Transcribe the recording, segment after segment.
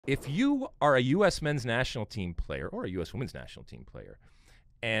If you are a U.S. men's national team player or a U.S. women's national team player,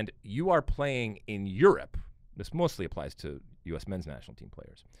 and you are playing in Europe, this mostly applies to U.S. men's national team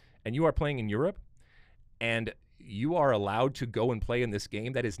players, and you are playing in Europe, and you are allowed to go and play in this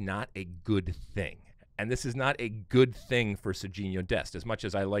game, that is not a good thing. And this is not a good thing for Sergiño Dest. As much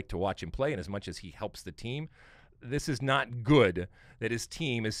as I like to watch him play and as much as he helps the team, this is not good that his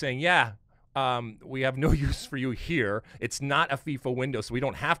team is saying, yeah, we have no use for you here. It's not a FIFA window, so we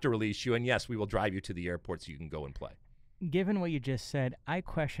don't have to release you. And yes, we will drive you to the airport so you can go and play. Given what you just said, I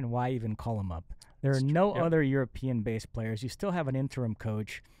question why even call him up. There are no other European-based players. You still have an interim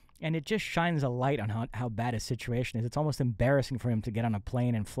coach, and it just shines a light on how bad his situation is. It's almost embarrassing for him to get on a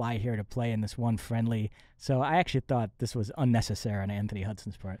plane and fly here to play in this one friendly. So I actually thought this was unnecessary on Anthony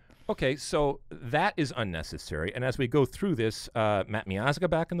Hudson's part. Okay, so that is unnecessary. And as we go through this, Matt Miazga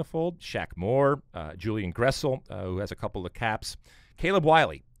back in the fold, Shaq Moore, Julian Gressel, who has a couple of caps, Caleb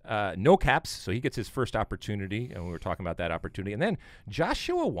Wiley, no caps, so he gets his first opportunity, and we were talking about that opportunity. And then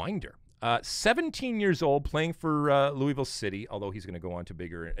Joshua Wynder, 17 years old, playing for Louisville City, although he's going to go on to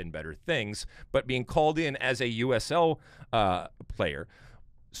bigger and better things, but being called in as a USL player.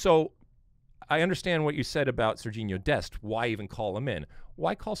 So I understand what you said about Sergiño Dest. Why even call him in?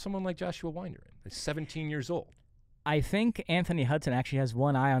 Why call someone like Joshua Wynder in? He's 17 years old. I think Anthony Hudson actually has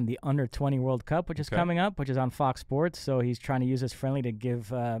one eye on the Under-20 World Cup, which is coming up, which is on Fox Sports. So he's trying to use this friendly to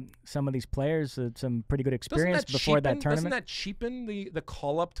give some of these players some pretty good experience before that tournament. Doesn't that cheapen the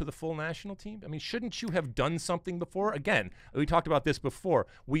call-up to the full national team? I mean, shouldn't you have done something before? Again, we talked about this before.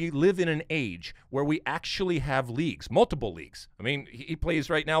 We live in an age where we actually have leagues, multiple leagues. I mean, he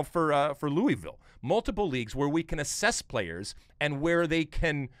plays right now for Louisville. Multiple leagues where we can assess players and where they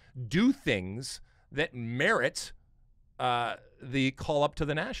can do things that merit the call up to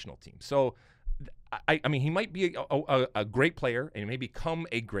the national team. So, I mean, he might be a great player and he may become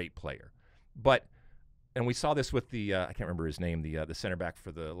a great player, but, and we saw this with the I can't remember his name, the center back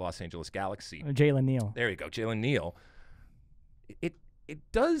for the Los Angeles Galaxy, Jalen Neal. There you go, Jalen Neal. It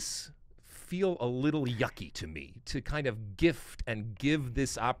does feel a little yucky to me to kind of gift and give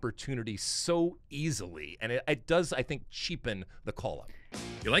this opportunity so easily, and it does, I think, cheapen the call up.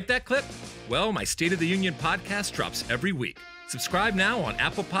 You like that clip? Well, my State of the Union podcast drops every week. Subscribe now on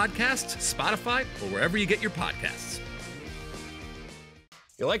Apple Podcasts, Spotify, or wherever you get your podcasts.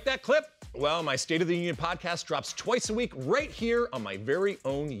 You like that clip? Well, my State of the Union podcast drops twice a week right here on my very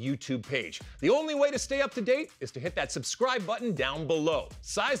own YouTube page. The only way to stay up to date is to hit that subscribe button down below.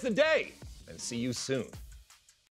 Size the day, and see you soon.